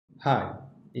Hi,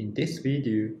 in this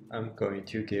video, I'm going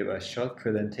to give a short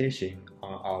presentation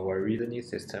on our reasoning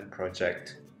system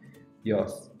project,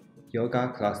 YOSS,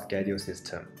 Yoga Class Schedule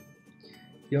System.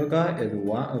 Yoga is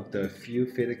one of the few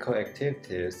physical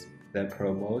activities that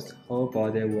promotes whole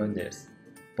body wellness,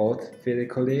 both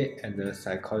physically and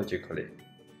psychologically.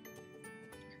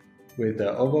 With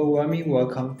the overwhelming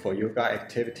welcome for yoga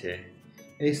activity,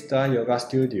 A-Star Yoga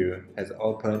Studio has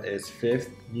opened its 5th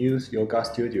new yoga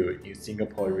studio in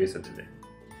Singapore recently.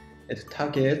 It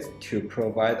targets to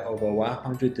provide over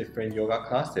 100 different yoga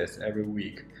classes every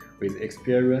week with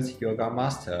experienced yoga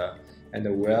master and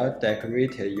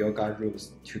well-decorated yoga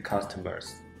rooms to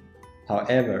customers.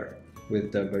 However,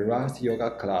 with the various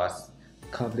yoga class,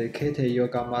 complicated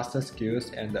yoga master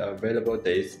skills and available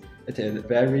dates, it is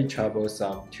very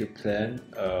troublesome to plan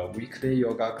a weekly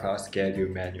yoga class schedule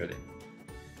manually.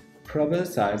 Problem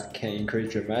size can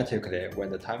increase dramatically when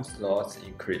the time slots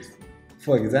increase.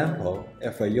 For example,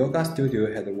 if a yoga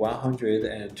studio has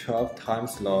 112 time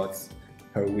slots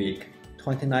per week,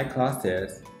 29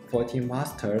 classes, 14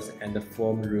 masters, and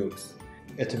 4 rooms,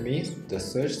 it means the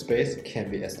search space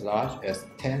can be as large as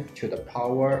 10 to the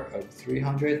power of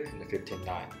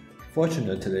 359.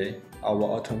 Fortunately, our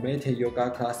automated yoga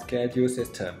class schedule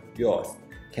system, YOSS,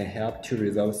 can help to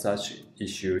resolve such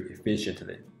issue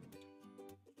efficiently.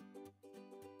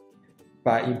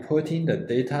 By importing the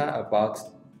data about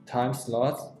time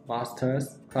slots,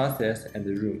 masters, classes, and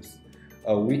rooms,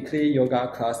 a weekly yoga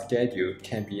class schedule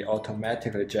can be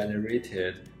automatically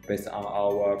generated based on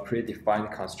our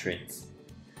predefined constraints.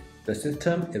 The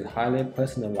system is highly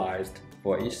personalized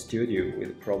for each studio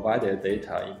with provided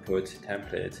data input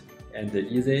template and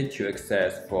easy to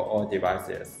access for all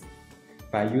devices.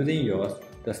 By using YOSS,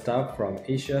 the staff from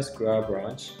Asia Square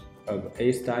branch of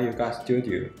A-Star Yoga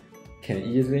Studio can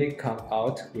easily come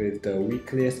out with the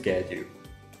weekly schedule.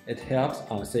 It helps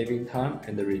on saving time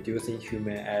and reducing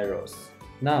human errors.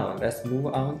 Now let's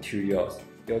move on to YOSS,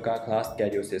 Yoga Class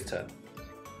Schedule System.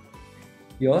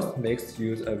 YOSS makes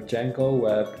use of Django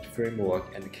Web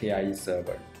Framework and KIE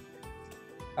Server.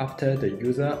 After the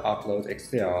user uploads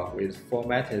Excel with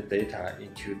formatted data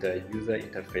into the user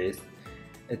interface,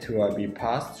 it will be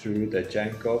passed through the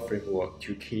Django framework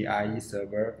to KIE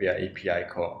Server via API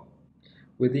call.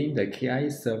 Within the KIE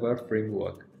Server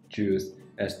framework, JUICE,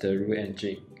 as the rule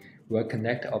engine, will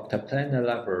connect Optaplanner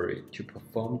library to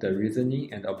perform the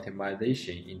reasoning and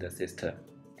optimization in the system.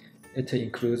 It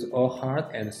includes all hard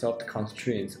and soft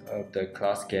constraints of the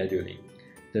class scheduling.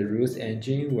 The rules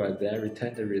engine will then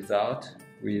return the result,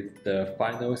 with the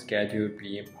final schedule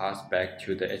being passed back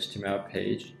to the HTML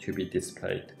page to be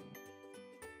displayed.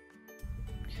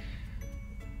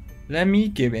 Let me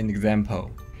give an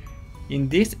example. In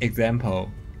this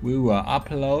example, we will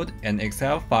upload an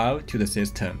Excel file to the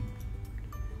system.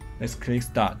 Let's click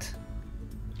Start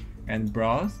and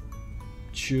browse.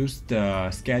 Choose the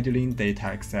Scheduling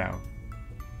Data Excel.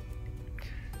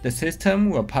 The system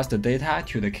will pass the data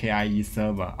to the KIE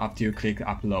server after you click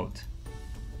Upload.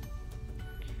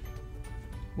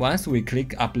 Once we click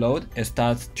Upload, it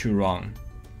starts to run.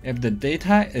 If the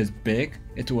data is big,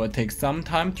 it will take some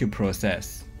time to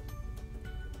process.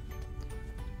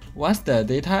 Once the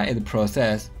data is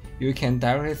processed, you can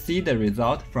directly see the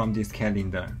result from this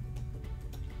calendar.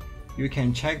 You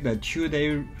can check the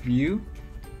 2-day view.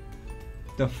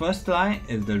 The first line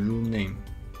is the room name.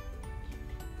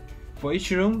 For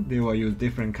each room, they will use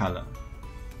different color.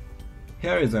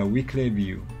 Here is a weekly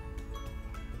view.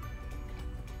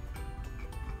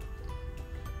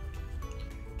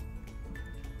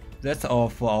 That's all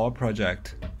for our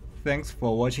project. Thanks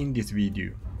for watching this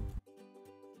video.